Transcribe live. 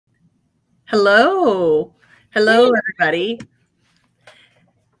Hello. Hello, Hey, everybody.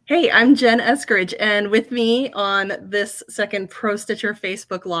 Hey, I'm Jen Eskridge, and with me on this second Pro Stitcher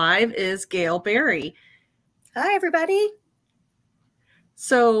Facebook Live is Gail Berry. hi everybody.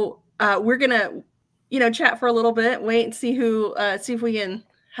 So we're gonna, chat for a little bit, wait and see if we can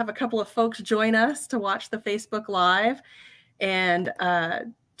have a couple of folks join us to watch the Facebook Live. And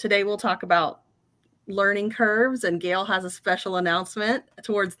today we'll talk about learning curves, and Gail has a special announcement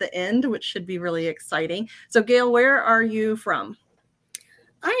towards the end, which should be really exciting. So, Gail, where are you from?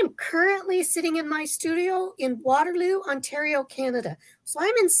 I am currently sitting in my studio in Waterloo, Ontario, Canada. So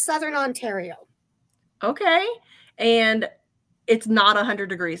I'm in Southern Ontario. Okay. And it's not 100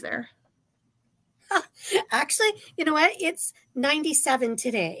 degrees there. Actually, you know what? It's 97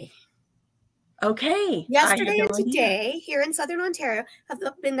 today. Okay. Yesterday I had and no idea. today here in Southern Ontario have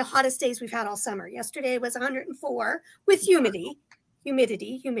been the hottest days we've had all summer. Yesterday was 104 with humidex.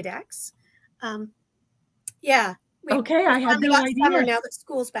 Yeah, we Okay. I had finally no got summer idea. now that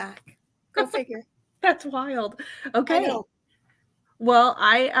school's back. Go figure. That's wild. I Okay. know. Well,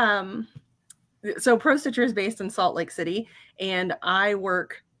 so Pro Stitcher is based in Salt Lake City, and I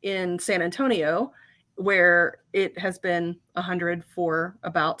work in San Antonio, where it has been 100 for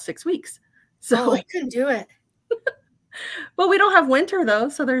about 6 weeks. Oh, So, I couldn't do it. well, we don't have winter though,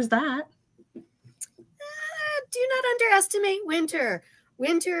 so there's that. Do not underestimate winter.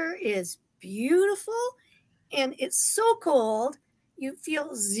 Winter is beautiful and it's so cold. You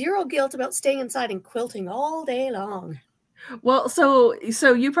feel zero guilt about staying inside and quilting all day long. Well, so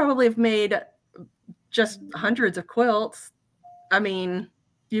you probably have made just hundreds of quilts. I mean,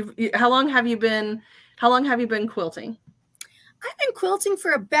 how long have you been quilting? I've been quilting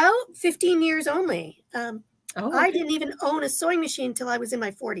for about 15 years only. Oh, I okay. didn't even own a sewing machine until I was in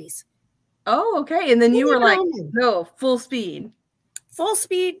my 40s. Oh, okay. And then you Didn't were even like, own one. no, full speed. Full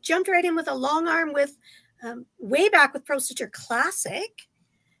speed, jumped right in with a long arm with way back with Pro Stitcher Classic,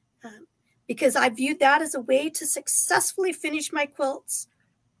 because I viewed that as a way to successfully finish my quilts.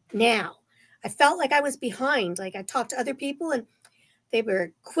 Now, I felt like I was behind. Like I talked to other people and they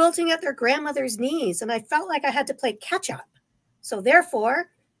were quilting at their grandmother's knees, and I felt like I had to play catch up. So therefore,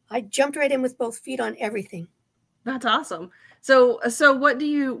 I jumped right in with both feet on everything. That's awesome. So what do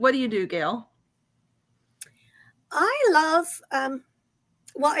you do, Gail? I love,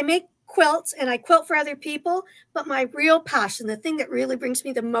 well, I make quilts and I quilt for other people, but my real passion, the thing that really brings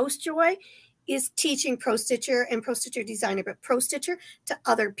me the most joy, is teaching Pro Stitcher and Pro Stitcher Designer, but Pro Stitcher to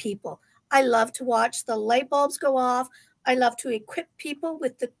other people. I love to watch the light bulbs go off. I love to equip people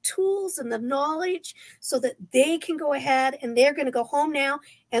with the tools and the knowledge so that they can go ahead and they're going to go home now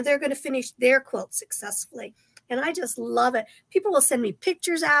and they're going to finish their quilt successfully. And I just love it. People will send me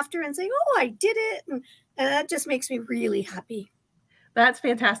pictures after and say, oh, I did it. And that just makes me really happy. That's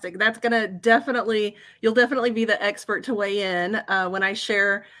fantastic. That's gonna you'll definitely be the expert to weigh in when I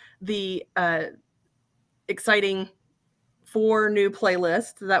share the exciting 4 new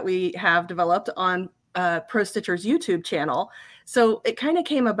playlists that we have developed on Pro Stitcher's YouTube channel. So it kind of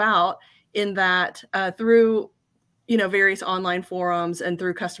came about in that through various online forums and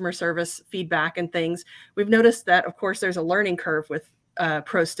through customer service feedback and things, we've noticed that, of course, there's a learning curve with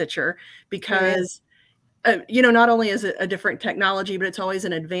Pro Stitcher because not only is it a different technology, but it's always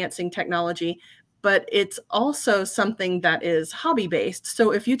an advancing technology, but it's also something that is hobby based.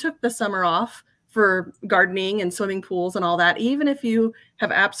 So if you took the summer off for gardening and swimming pools and all that, even if you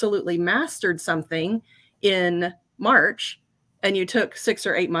have absolutely mastered something in March and you took 6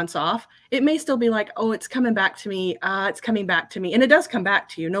 or 8 months off, it may still be like, oh, it's coming back to me. It's coming back to me. And it does come back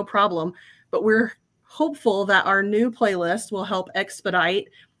to you, no problem. But we're hopeful that our new playlist will help expedite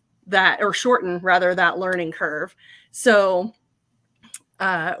that, or shorten rather, that learning curve. So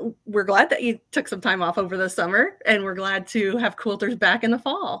we're glad that you took some time off over the summer, and we're glad to have quilters back in the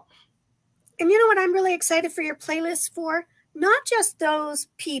fall. And you know what I'm really excited for your playlist for? Not just those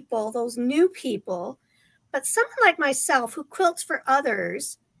people, those new people, but someone like myself who quilts for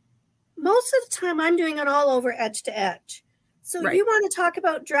others. Most of the time I'm doing it all over edge to edge. So Right. you want to talk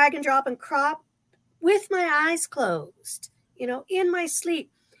about drag and drop and crop with my eyes closed, in my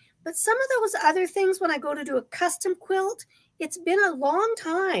sleep. But some of those other things, when I go to do a custom quilt, it's been a long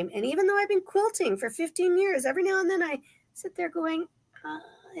time. And even though I've been quilting for 15 years, every now and then I sit there going,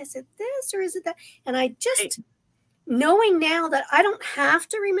 is it this or is it that? And I just, knowing now that I don't have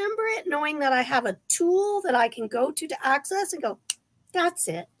to remember it, knowing that I have a tool that I can go to access and go, that's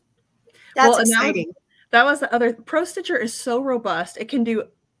it. That's exciting. That was the other. Pro Stitcher is so robust. It can do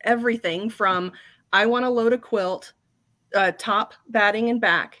everything from, I want to load a quilt, top, batting, and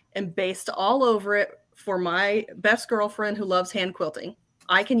back, and baste all over it for my best girlfriend who loves hand quilting.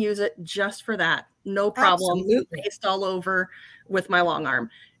 I can use it just for that. No problem. Absolutely. Paste all over with my long arm.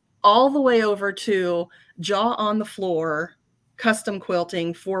 All the way over to jaw on the floor, custom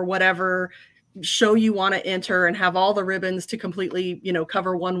quilting for whatever show you want to enter and have all the ribbons to completely, you know,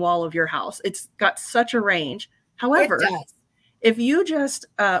 cover one wall of your house. It's got such a range. However, if you just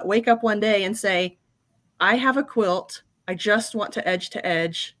wake up one day and say, I have a quilt, I just want to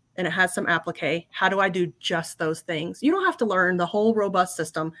edge, and it has some applique. How do I do just those things? You don't have to learn the whole robust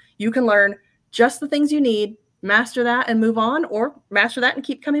system. You can learn just the things you need, master that and move on, or master that and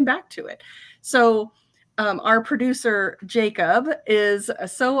keep coming back to it. So our producer, Jacob, is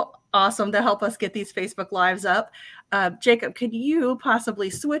so awesome to help us get these Facebook Lives up. Jacob, could you possibly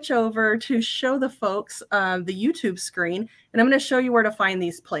switch over to show the folks the YouTube screen? And I'm going to show you where to find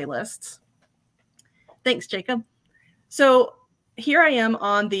these playlists. Thanks, Jacob. So here I am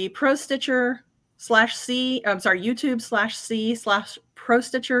on the ProStitcher/C, I'm sorry,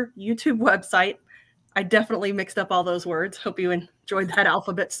 YouTube/C/ProStitcher YouTube website. I definitely mixed up all those words. Hope you enjoyed that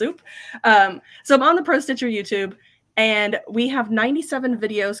alphabet soup. So I'm on the ProStitcher YouTube, and we have 97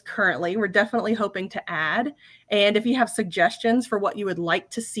 videos currently. We're definitely hoping to add. And if you have suggestions for what you would like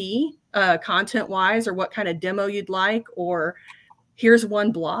to see content-wise, or what kind of demo you'd like, or here's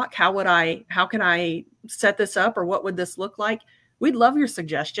one block, how can I set this up, or what would this look like? We'd love your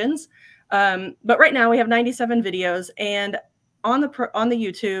suggestions. But right now we have 97 videos, and on the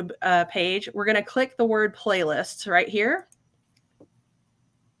YouTube page, we're going to click the word playlists right here.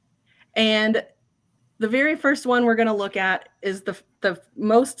 And the very first one we're going to look at is the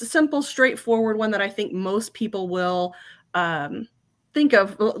most simple, straightforward one that I think most people will think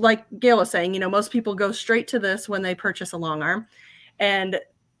of. Like Gail was saying, you know, most people go straight to this when they purchase a long arm. And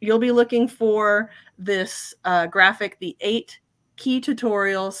you'll be looking for this graphic, the 8 key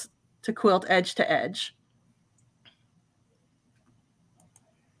tutorials to quilt edge to edge.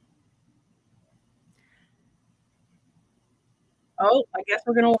 Oh, I guess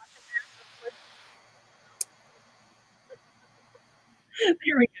we're going to watch it.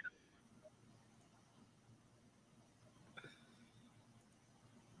 Here we go.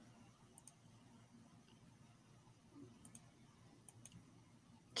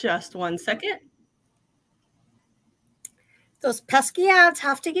 Just one second. Those pesky ads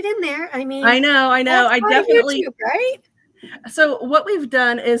have to get in there. I mean, I know. I definitely, YouTube, right? So what we've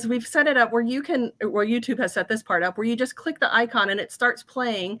done is we've set it up where YouTube has set this part up where you just click the icon and it starts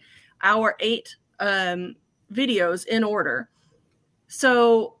playing our 8 videos in order.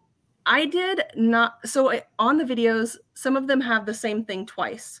 So on the videos, some of them have the same thing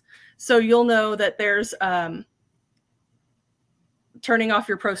twice. So you'll know that there's turning off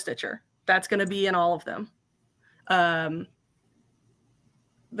your ProStitcher. That's going to be in all of them.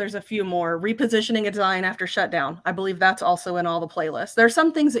 There's a few more. Repositioning a design after shutdown. I believe that's also in all the playlists. There's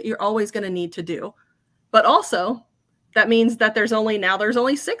some things that you're always going to need to do. But also, that means that there's only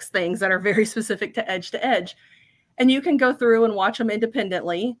 6 things that are very specific to edge. And you can go through and watch them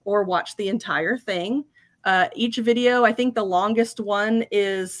independently or watch the entire thing. Each video, I think the longest one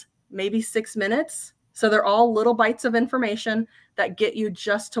is maybe 6 minutes. So they're all little bites of information that get you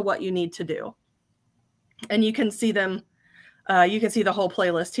just to what you need to do. And you can see them. You can see the whole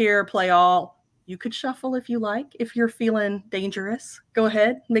playlist here, play all. You could shuffle if you like. If you're feeling dangerous, go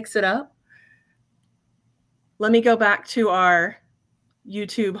ahead, mix it up. Let me go back to our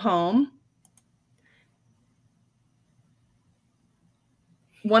YouTube home.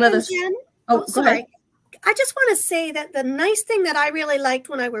 One of the... Jen, oh, sorry. I just want to say that the nice thing that I really liked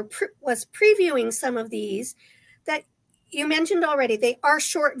when I was previewing some of these, that you mentioned already, they are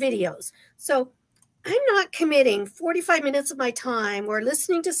short videos. So I'm not committing 45 minutes of my time or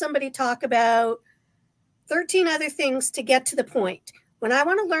listening to somebody talk about 13 other things to get to the point. When I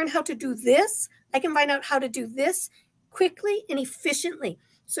want to learn how to do this, I can find out how to do this quickly and efficiently.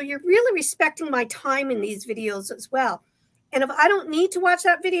 So you're really respecting my time in these videos as well. And if I don't need to watch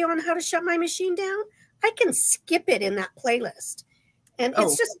that video on how to shut my machine down, I can skip it in that playlist. And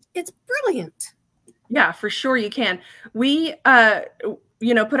it's brilliant. Yeah, for sure you can. We, put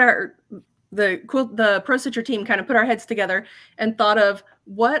the ProStitcher team kind of put our heads together and thought of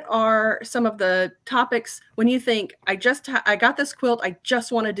what are some of the topics when you think, I got this quilt, I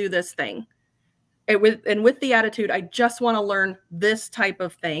just want to do this thing. With the attitude, I just want to learn this type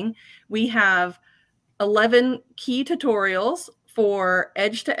of thing. We have 11 key tutorials for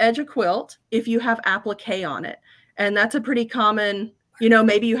edge to edge a quilt if you have applique on it. And that's a pretty common,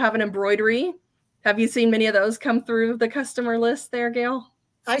 maybe you have an embroidery. Have you seen many of those come through the customer list there, Gail?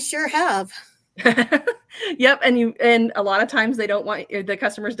 I sure have. Yep, and a lot of times the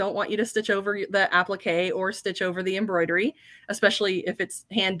customers don't want you to stitch over the applique or stitch over the embroidery, especially if it's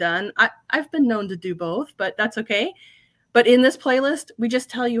hand done. I've been known to do both, but that's okay. But in this playlist, we just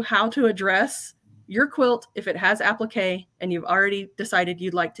tell you how to address your quilt if it has applique and you've already decided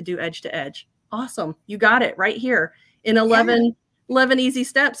you'd like to do edge to edge. Awesome. You got it right here in 11 easy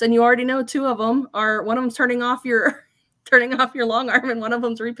steps, and you already know 2 of them are, one of them's turning off your long arm and one of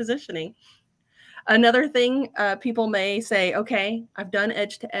them's repositioning. Another thing, people may say, okay, I've done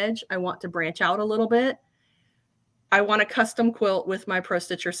edge to edge. I want to branch out a little bit. I want a custom quilt with my Pro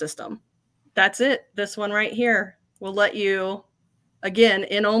Stitcher system. That's it. This one right here will let you, again,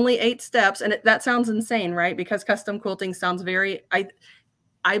 in only 8 steps. And that sounds insane, right? Because custom quilting sounds very,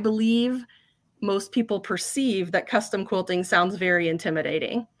 I believe most people perceive that custom quilting sounds very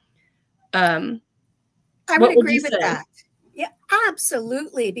intimidating. I would agree with that. Yeah,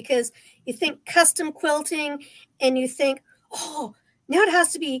 absolutely. Because you think custom quilting and you think, oh, now it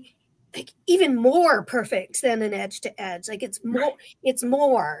has to be like even more perfect than an edge to edge. Like it's more,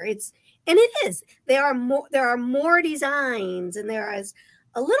 and it is. There are more designs, and there is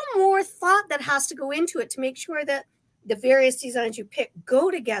a little more thought that has to go into it to make sure that the various designs you pick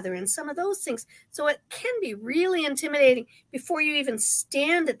go together and some of those things. So it can be really intimidating before you even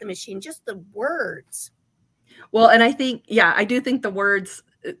stand at the machine, just the words. Well, and I think, yeah, I do think the words,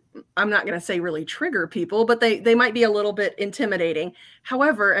 I'm not going to say really trigger people, but they might be a little bit intimidating.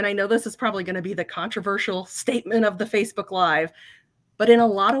 However, and I know this is probably going to be the controversial statement of the Facebook Live, but in a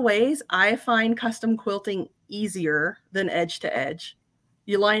lot of ways, I find custom quilting easier than edge to edge.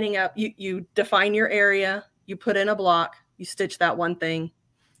 You lining up, you define your area, you put in a block, you stitch that one thing,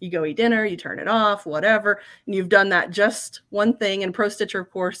 you go eat dinner, you turn it off, whatever, and you've done that just one thing. And Pro Stitcher, of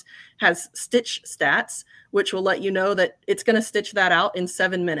course, has stitch stats, which will let you know that it's going to stitch that out in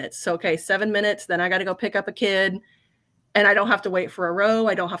 7 minutes. So, okay, 7 minutes, then I got to go pick up a kid, and I don't have to wait for a row.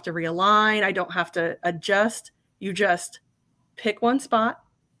 I don't have to realign. I don't have to adjust. You just pick one spot,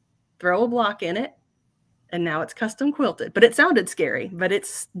 throw a block in it, and now it's custom quilted. But it sounded scary, but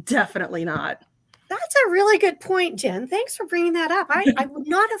it's definitely not. That's a really good point, Jen. Thanks for bringing that up. I would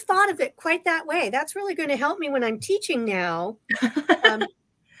not have thought of it quite that way. That's really going to help me when I'm teaching now to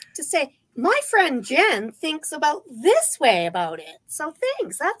say, my friend Jen thinks about this way about it. So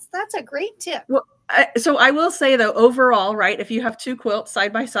thanks. That's a great tip. Well, so I will say, though, overall, right, if you have 2 quilts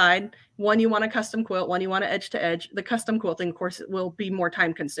side by side, one you want a custom quilt, one you want to edge to edge, the custom quilting, of course, will be more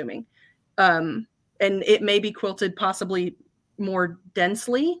time consuming. And it may be quilted possibly more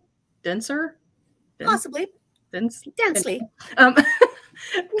denser. Possibly. Densely. But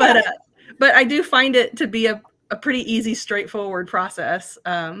I do find it to be a pretty easy, straightforward process.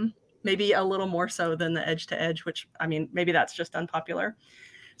 Maybe a little more so than the edge to edge, which, I mean, maybe that's just unpopular.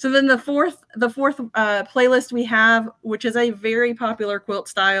 So then the fourth playlist we have, which is a very popular quilt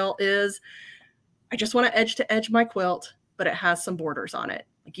style, is I just want to edge to edge my quilt, but it has some borders on it.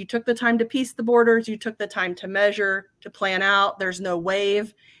 Like, you took the time to piece the borders, you took the time to measure, to plan out. There's no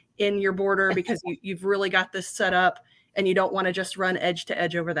wave in your border because you've really got this set up, and you don't want to just run edge to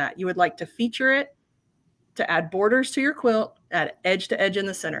edge over that. You would like to feature it, to add borders to your quilt, add edge to edge in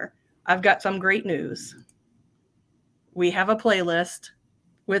the center. I've got some great news. We have a playlist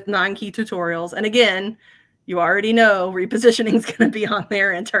with 9 key tutorials. And again, you already know repositioning is going to be on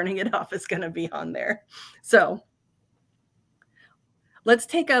there and turning it off is going to be on there. So let's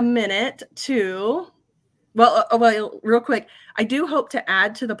take a minute to, well, real quick, I do hope to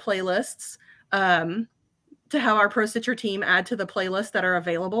add to the playlists, to have our Pro Stitcher team add to the playlist that are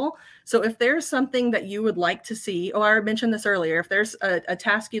available. So if there's something that you would like to see, I mentioned this earlier, if there's a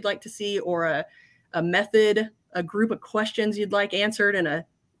task you'd like to see, or a method, a group of questions you'd like answered in a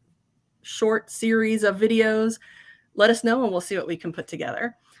short series of videos, let us know and we'll see what we can put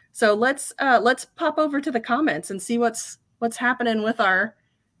together. So let's pop over to the comments and see what's happening with our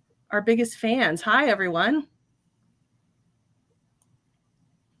biggest fans. Hi, everyone.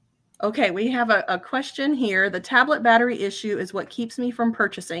 Okay, we have a question here. The tablet battery issue is what keeps me from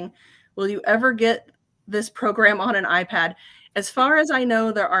purchasing. Will you ever get this program on an iPad? As far as I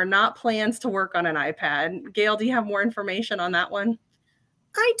know, there are not plans to work on an iPad. Gail, do you have more information on that one?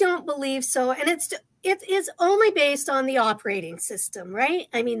 I don't believe so. And it is only based on the operating system, right?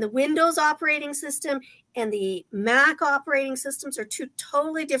 I mean, the Windows operating system and the Mac operating systems are 2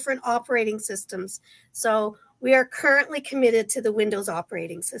 totally different operating systems. So we are currently committed to the Windows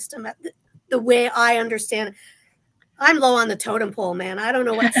operating system, the way I understand it. I'm low on the totem pole, man. I don't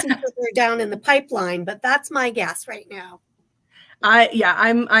know what secrets are down in the pipeline, but that's my guess right now.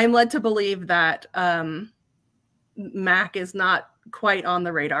 I'm led to believe that Mac is not quite on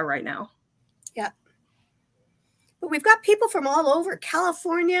the radar right now. Yeah. But we've got people from all over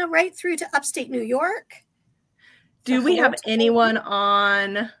California, right through to upstate New York. Do we have anyone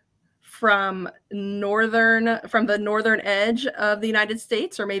on from the northern edge of the United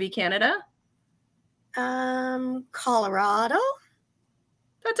States, or maybe Canada? Colorado.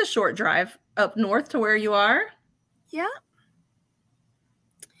 That's a short drive up north to where you are. Yeah.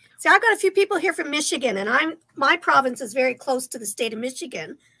 See, I got a few people here from Michigan, and my province is very close to the state of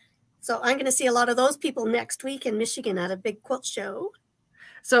Michigan. So I'm going to see a lot of those people next week in Michigan at a big quilt show.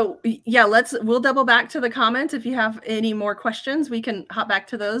 So yeah, we'll double back to the comments. If you have any more questions, we can hop back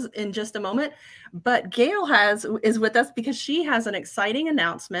to those in just a moment. But Gail is with us because she has an exciting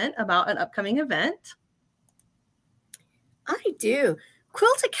announcement about an upcoming event. I do.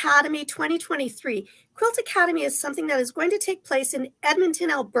 Quilt Academy 2023. Quilt Academy is something that is going to take place in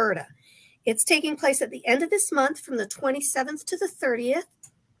Edmonton, Alberta. It's taking place at the end of this month from the 27th to the 30th.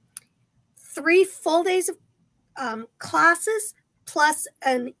 3 full days of classes, plus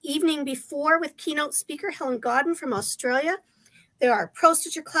an evening before with keynote speaker Helen Godden from Australia. There are Pro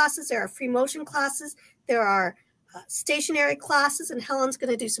Stitcher classes, there are free motion classes, there are stationary classes, and Helen's going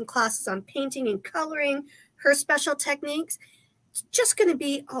to do some classes on painting and coloring, her special techniques. It's just going to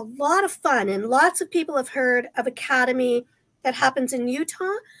be a lot of fun, and lots of people have heard of Academy that happens in Utah.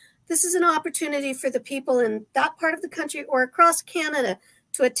 This is an opportunity for the people in that part of the country or across Canada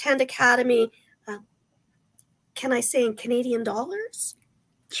to attend Academy. Can I say in Canadian dollars?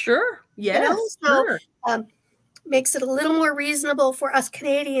 Sure. Yes. Sure. Makes it a little more reasonable for us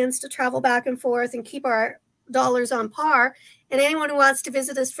Canadians to travel back and forth and keep our dollars on par. And anyone who wants to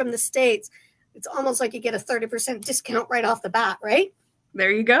visit us from the States, it's almost like you get a 30% discount right off the bat, right?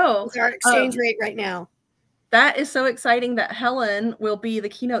 There you go. It's our exchange rate right now. That is so exciting that Helen will be the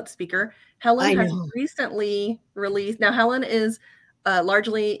keynote speaker. Helen has recently released. Now, Helen is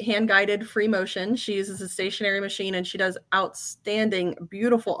largely hand-guided free motion. She uses a stationary machine, and she does outstanding,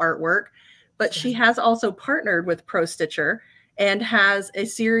 beautiful artwork. But she has also partnered with Pro Stitcher and has a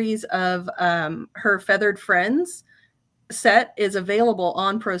series of her Feathered Friends set is available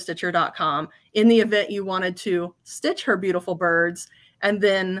on prostitcher.com in the event you wanted to stitch her beautiful birds and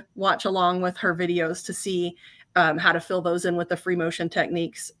then watch along with her videos to see how to fill those in with the free motion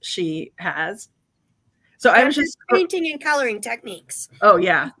techniques she has. So I was just painting and coloring techniques. Oh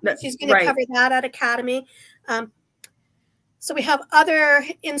yeah. She's going to cover that at Academy. So we have other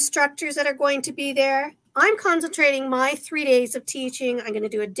instructors that are going to be there. I'm concentrating my 3 days of teaching. I'm going to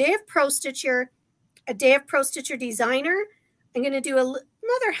do a day of Pro Stitcher, a day of Pro Stitcher Designer. I'm going to do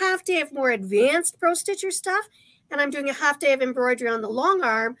another half day of more advanced Pro Stitcher stuff. And I'm doing a half day of embroidery on the long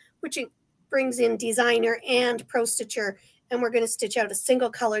arm, which brings in Designer and Pro Stitcher. And we're going to stitch out a single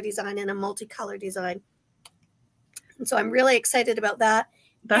color design and a multicolor design. And so I'm really excited about that.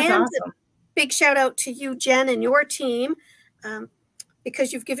 That's and awesome. A big shout out to you, Jen, and your team,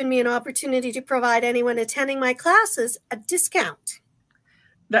 because you've given me an opportunity to provide anyone attending my classes a discount.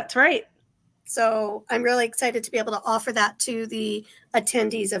 That's right. So I'm really excited to be able to offer that to the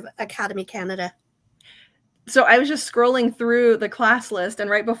attendees of Academy Canada. So I was just scrolling through the class list, and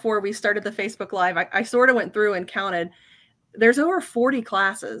right before we started the Facebook Live, I sort of went through and counted. There's over 40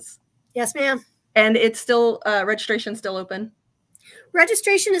 classes. Yes, ma'am. And it's still, registration still open?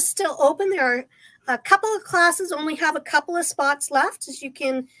 Registration is still open. There are a couple of classes only have a couple of spots left, as you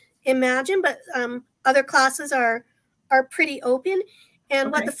can imagine, but other classes are pretty open.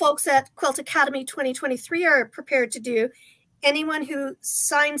 And what the folks at Quilt Academy 2023 are prepared to do, anyone who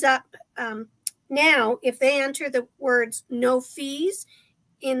signs up now, if they enter the words no fees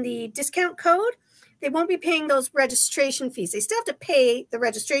in the discount code, they won't be paying those registration fees. They still have to pay the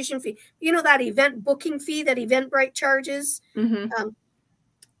registration fee. You know, that event booking fee that Eventbrite charges? Mm-hmm.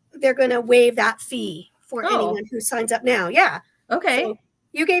 They're going to waive that fee for anyone who signs up now. Yeah. Okay. So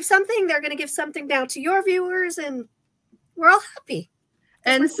you gave something, they're going to give something now to your viewers, and we're all happy.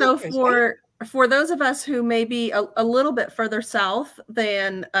 And so for those of us who may be a little bit further south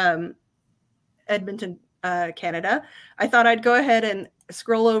than Edmonton, Canada, I thought I'd go ahead and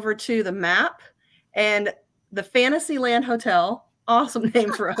scroll over to the map. And the Fantasyland Hotel, awesome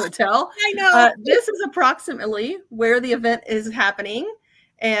name for a hotel. I know. This is approximately where the event is happening.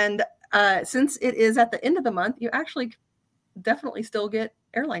 And since it is at the end of the month, you actually definitely still get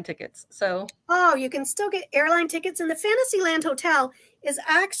airline tickets. So you can still get airline tickets. And the Fantasyland Hotel is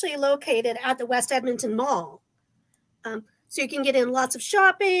actually located at the West Edmonton Mall. So you can get in lots of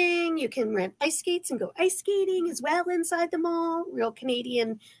shopping. You can rent ice skates and go ice skating as well inside the mall. Real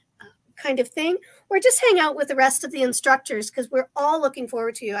Canadian kind of thing, or just hang out with the rest of the instructors, because we're all looking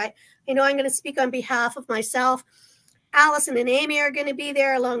forward to you. I know I'm going to speak on behalf of myself. Allison and Amy are going to be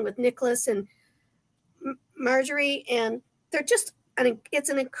there along with Nicholas and Marjorie, and they're just it's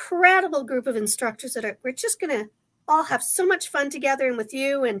an incredible group of instructors that we're just going to all have so much fun together, and with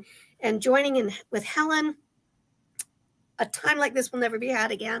you and joining in with Helen. A time like this will never be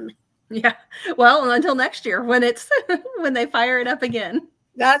had again. Yeah. Well, until next year when it's when they fire it up again.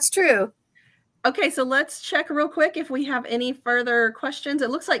 That's true. Okay, so let's check real quick if we have any further questions. It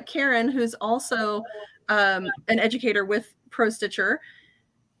looks like Karen, who's also an educator with ProStitcher,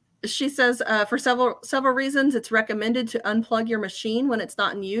 she says, for several reasons, it's recommended to unplug your machine when it's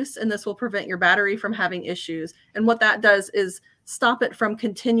not in use, and this will prevent your battery from having issues. And what that does is stop it from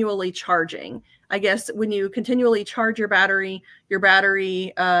continually charging. I guess when you continually charge your battery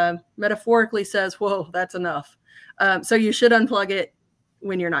metaphorically says, whoa, that's enough. So you should unplug it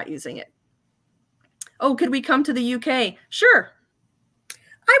when you're not using it. Oh, could we come to the UK? Sure.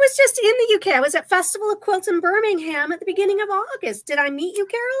 I was just in the UK. I was at Festival of Quilts in Birmingham at the beginning of August. Did I meet you,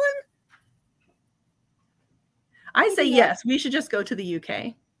 Carolyn? I say yes. We should just go to the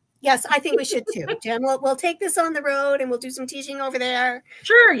UK. Yes, I think we should too. Jen, we'll take this on the road and we'll do some teaching over there.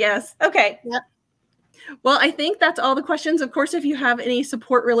 Sure, yes. Okay. Yep. Well, I think that's all the questions. Of course, if you have any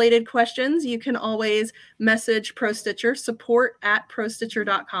support-related questions, you can always message ProStitcher,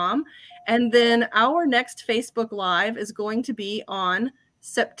 support@prostitcher.com. And then our next Facebook Live is going to be on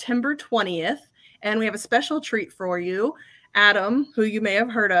September 20th. And we have a special treat for you. Adam, who you may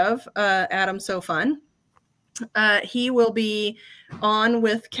have heard of, Adam So Fun. He will be on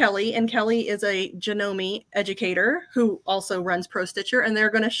with Kelly, and Kelly is a Janome educator who also runs ProStitcher, and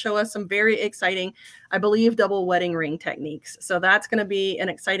they're going to show us some very exciting, I believe, double wedding ring techniques. So that's going to be an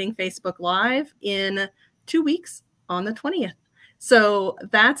exciting Facebook Live in 2 weeks on the 20th. So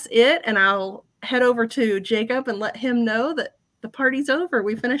that's it, and I'll head over to Jacob and let him know that the party's over.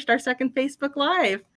 We finished our second Facebook Live.